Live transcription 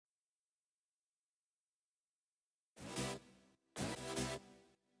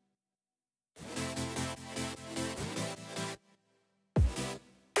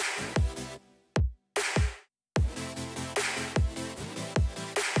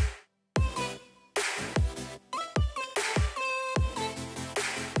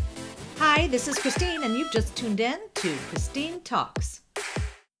Hi, this is Christine, and you've just tuned in to Christine Talks.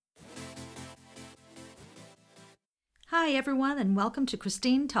 Hi, everyone, and welcome to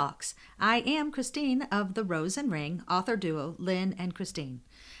Christine Talks. I am Christine of the Rose and Ring author duo Lynn and Christine.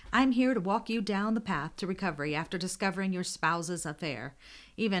 I'm here to walk you down the path to recovery after discovering your spouse's affair,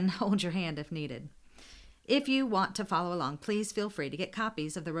 even hold your hand if needed. If you want to follow along, please feel free to get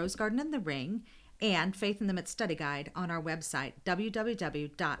copies of The Rose Garden and the Ring and Faith in the Midst Study Guide on our website,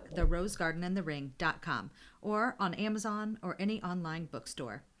 www.therosegardenandthering.com, or on Amazon or any online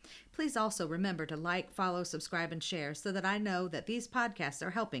bookstore. Please also remember to like, follow, subscribe, and share so that I know that these podcasts are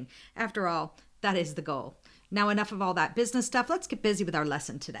helping. After all, that is the goal. Now, enough of all that business stuff. Let's get busy with our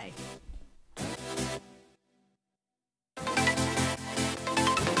lesson today.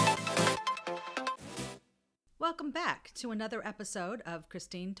 Welcome back to another episode of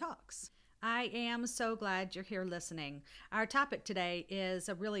Christine Talks. I am so glad you're here listening. Our topic today is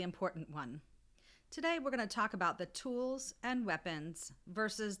a really important one. Today we're going to talk about the tools and weapons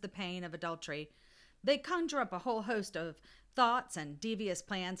versus the pain of adultery. They conjure up a whole host of thoughts and devious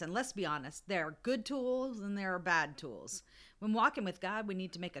plans, and let's be honest, there are good tools and there are bad tools. When walking with God, we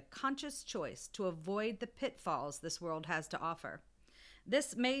need to make a conscious choice to avoid the pitfalls this world has to offer.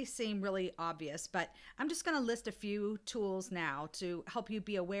 This may seem really obvious, but I'm just going to list a few tools now to help you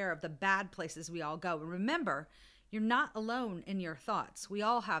be aware of the bad places we all go. And remember, you're not alone in your thoughts. We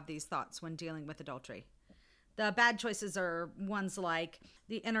all have these thoughts when dealing with adultery. The bad choices are ones like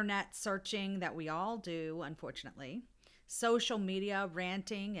the internet searching that we all do, unfortunately, social media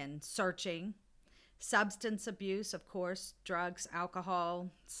ranting and searching, substance abuse, of course, drugs, alcohol,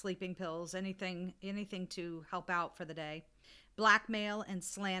 sleeping pills, anything to help out for the day. Blackmail and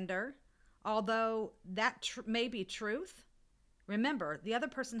slander, although that may be truth. Remember, the other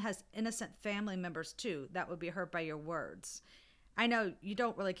person has innocent family members too that would be hurt by your words. I know you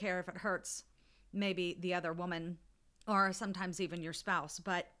don't really care if it hurts maybe the other woman or sometimes even your spouse,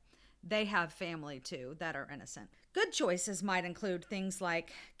 but they have family too that are innocent. Good choices might include things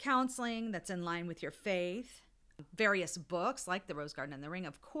like counseling that's in line with your faith, various books like The Rose Garden and the Ring,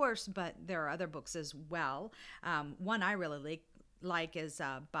 of course, but there are other books as well. One I really like is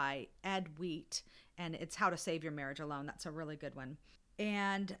by Ed Wheat, and it's How to Save Your Marriage Alone. That's a really good one.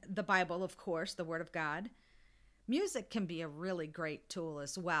 And the Bible, of course, the Word of God. Music can be a really great tool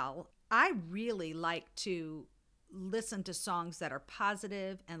as well. I really like to listen to songs that are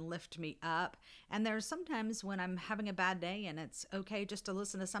positive and lift me up. And there's sometimes when I'm having a bad day and it's okay just to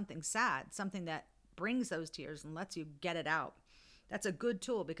listen to something sad, something that brings those tears and lets you get it out. That's a good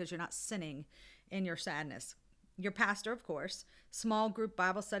tool because you're not sinning in your sadness. Your pastor, of course, small group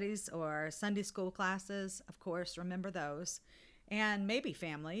Bible studies or Sunday school classes, of course, remember those. And maybe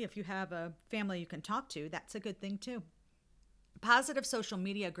family. If you have a family you can talk to, that's a good thing too. Positive social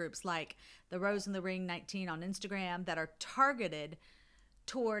media groups like the Rose and the Ring 19 on Instagram that are targeted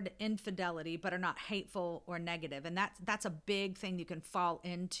toward infidelity but are not hateful or negative, and that's a big thing you can fall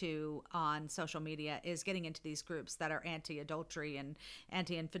into on social media, is getting into these groups that are anti-adultery and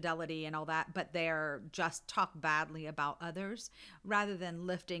anti-infidelity and all that, but they're just talk badly about others rather than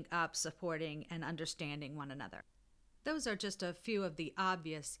lifting up, supporting, and understanding one another. Those are just a few of the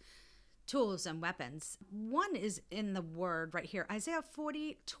obvious tools and weapons. One is in the word right here, Isaiah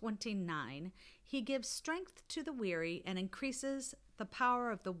 40:29. He gives strength to the weary and increases the power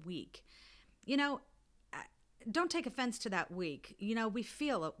of the weak. Don't take offense to that weak. We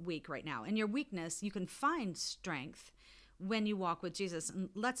feel weak right now. In your weakness, you can find strength when you walk with Jesus. And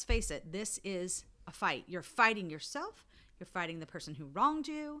let's face it, this is a fight. You're fighting yourself. You're fighting the person who wronged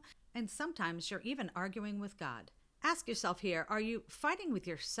you. And sometimes you're even arguing with God. Ask yourself here, are you fighting with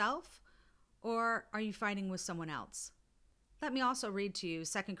yourself or are you fighting with someone else? Let me also read to you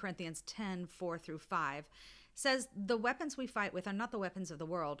 2 Corinthians 10:4-5. Says, the weapons we fight with are not the weapons of the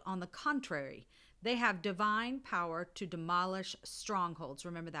world. On the contrary, they have divine power to demolish strongholds.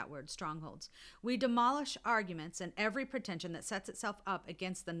 Remember that word, strongholds. We demolish arguments and every pretension that sets itself up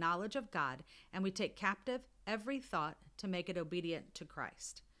against the knowledge of God, and we take captive every thought to make it obedient to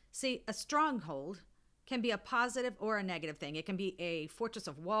Christ. See, a stronghold can be a positive or a negative thing. It can be a fortress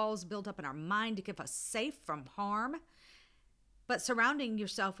of walls built up in our mind to keep us safe from harm. But surrounding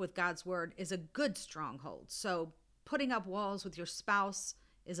yourself with God's word is a good stronghold. So putting up walls with your spouse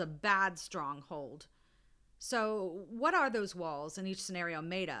is a bad stronghold. So what are those walls in each scenario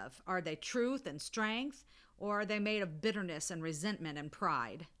made of? Are they truth and strength, or are they made of bitterness and resentment and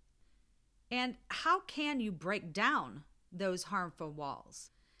pride? And how can you break down those harmful walls?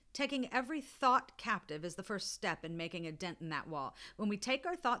 Taking every thought captive is the first step in making a dent in that wall. When we take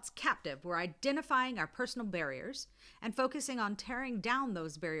our thoughts captive, we're identifying our personal barriers and focusing on tearing down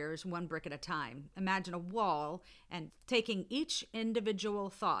those barriers one brick at a time. Imagine a wall and taking each individual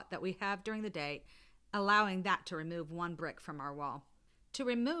thought that we have during the day, allowing that to remove one brick from our wall. To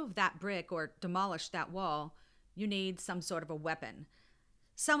remove that brick or demolish that wall, you need some sort of a weapon.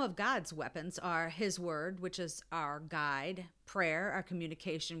 Some of God's weapons are His Word, which is our guide, prayer, our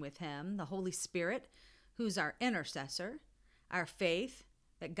communication with Him, the Holy Spirit, who's our intercessor, our faith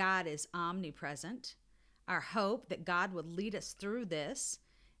that God is omnipresent, our hope that God would lead us through this,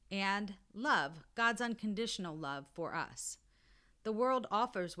 and love, God's unconditional love for us. The world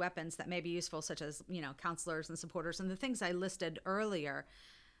offers weapons that may be useful, such as, counselors and supporters and the things I listed earlier,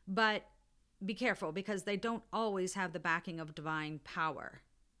 but be careful because they don't always have the backing of divine power.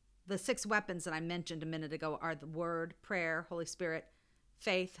 The 6 weapons that I mentioned a minute ago are the Word, prayer, Holy Spirit,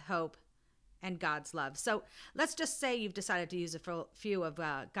 faith, hope, and God's love. So let's just say you've decided to use a few of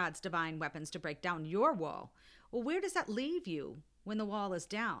God's divine weapons to break down your wall. Well, where does that leave you when the wall is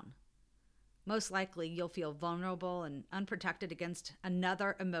down? Most likely you'll feel vulnerable and unprotected against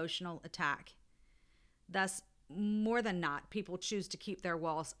another emotional attack. Thus, more than not, people choose to keep their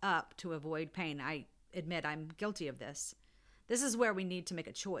walls up to avoid pain. I admit I'm guilty of this. This is where we need to make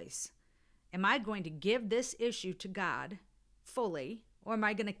a choice. Am I going to give this issue to God fully, or am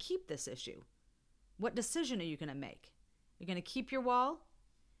I going to keep this issue? What decision are you going to make? You're going to keep your wall?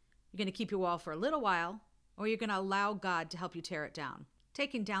 You're going to keep your wall for a little while, or you're going to allow God to help you tear it down?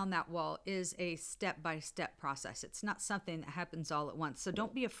 Taking down that wall is a step-by-step process. It's not something that happens all at once. So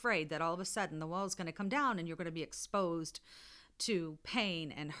don't be afraid that all of a sudden the wall is going to come down and you're going to be exposed to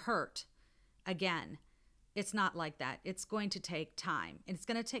pain and hurt again. It's not like that. It's going to take time and it's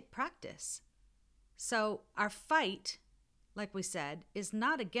going to take practice. So our fight, like we said, is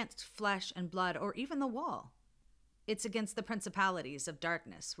not against flesh and blood or even the wall. It's against the principalities of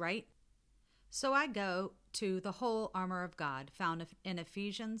darkness, right? So I go to the whole armor of God found in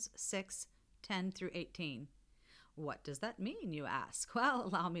Ephesians 6:10 through 18. What does that mean, you ask? Well,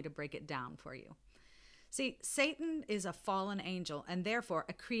 allow me to break it down for you. See, Satan is a fallen angel and therefore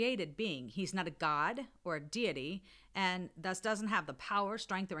a created being. He's not a god or a deity and thus doesn't have the power,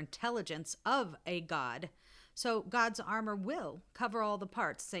 strength, or intelligence of a god. So God's armor will cover all the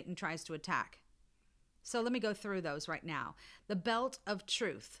parts Satan tries to attack. So let me go through those right now. The belt of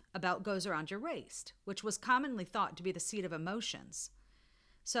truth, a belt goes around your waist, which was commonly thought to be the seat of emotions.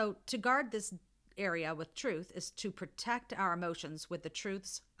 So to guard this area with truth is to protect our emotions with the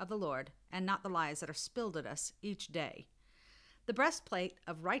truths of the Lord and not the lies that are spilled at us each day. The breastplate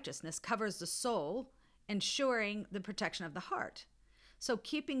of righteousness covers the soul, ensuring the protection of the heart. So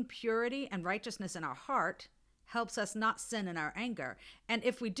keeping purity and righteousness in our heart helps us not sin in our anger. And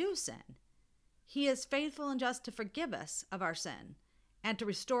if we do sin, He is faithful and just to forgive us of our sin and to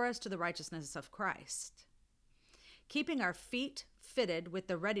restore us to the righteousness of Christ. Keeping our feet fitted with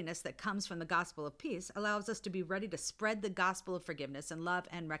the readiness that comes from the gospel of peace allows us to be ready to spread the gospel of forgiveness and love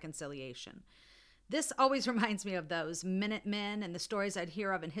and reconciliation. This always reminds me of those Minutemen and the stories I'd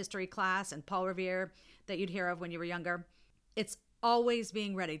hear of in history class and Paul Revere that you'd hear of when you were younger. It's always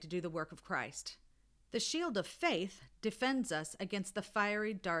being ready to do the work of Christ. The shield of faith defends us against the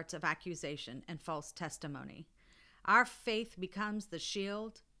fiery darts of accusation and false testimony. Our faith becomes the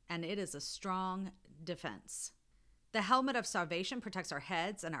shield, and it is a strong defense. The helmet of salvation protects our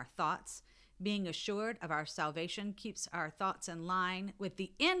heads and our thoughts. Being assured of our salvation keeps our thoughts in line with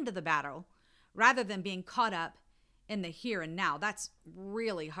the end of the battle rather than being caught up in the here and now. That's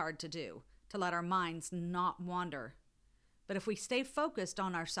really hard to do, to let our minds not wander. But if we stay focused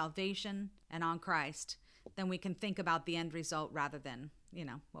on our salvation and on Christ, then we can think about the end result rather than,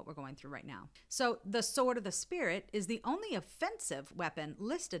 what we're going through right now. So the sword of the Spirit is the only offensive weapon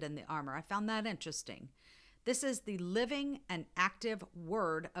listed in the armor. I found that interesting. This is the living and active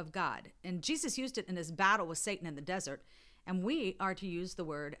word of God. And Jesus used it in his battle with Satan in the desert. And we are to use the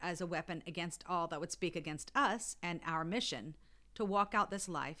word as a weapon against all that would speak against us and our mission to walk out this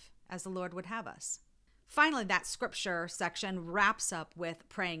life as the Lord would have us. Finally, that scripture section wraps up with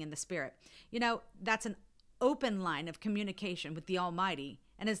praying in the Spirit. That's an open line of communication with the Almighty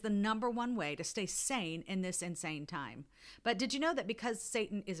and is the number one way to stay sane in this insane time. But did you know that because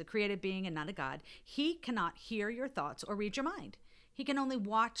Satan is a created being and not a God, he cannot hear your thoughts or read your mind? He can only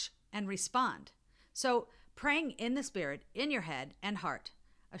watch and respond. So praying in the Spirit, in your head and heart,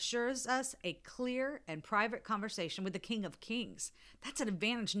 assures us a clear and private conversation with the King of Kings. That's an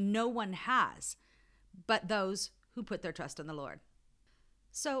advantage no one has but those who put their trust in the Lord.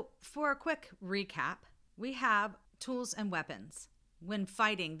 So for a quick recap, we have tools and weapons. when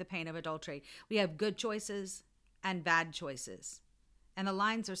fighting the pain of adultery. We have good choices and bad choices. And the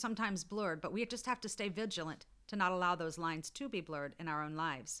lines are sometimes blurred, but we just have to stay vigilant to not allow those lines to be blurred in our own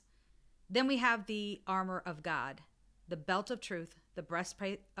lives. Then we have the armor of God, the belt of truth, the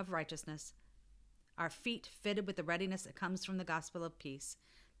breastplate of righteousness, our feet fitted with the readiness that comes from the gospel of peace,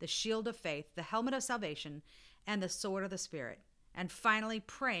 the shield of faith, the helmet of salvation, and the sword of the Spirit. And finally,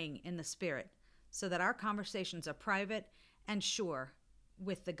 praying in the Spirit so that our conversations are private and sure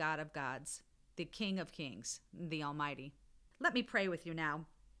with the God of gods, the King of kings, the Almighty. Let me pray with you now.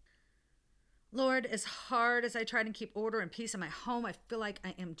 Lord, as hard as I try to keep order and peace in my home, I feel like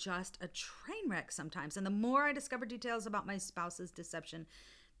I am just a train wreck sometimes. And the more I discover details about my spouse's deception,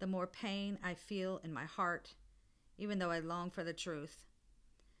 the more pain I feel in my heart, even though I long for the truth.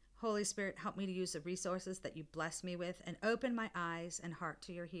 Holy Spirit, help me to use the resources that you bless me with and open my eyes and heart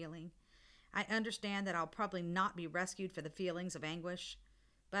to your healing. I understand that I'll probably not be rescued for the feelings of anguish,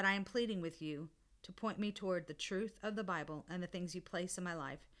 but I am pleading with you to point me toward the truth of the Bible and the things you place in my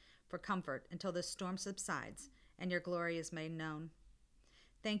life for comfort until this storm subsides and your glory is made known.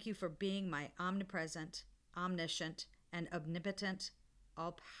 Thank you for being my omnipresent, omniscient, and omnipotent,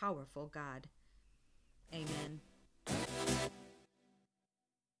 all-powerful God. Amen.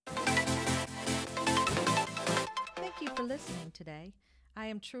 Thank you for listening today. I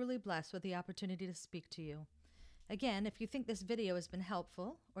am truly blessed with the opportunity to speak to you. Again, if you think this video has been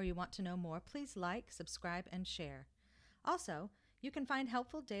helpful or you want to know more, please like, subscribe, and share. Also, you can find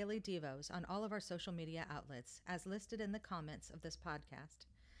helpful daily devos on all of our social media outlets, as listed in the comments of this podcast.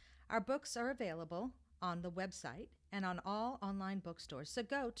 Our books are available on the website and on all online bookstores, so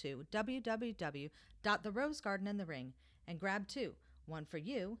go to www.therosegardenandthering and grab two, one for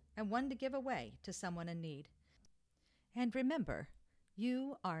you and one to give away to someone in need. And remember,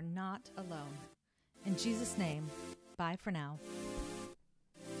 you are not alone. In Jesus' name, bye for now.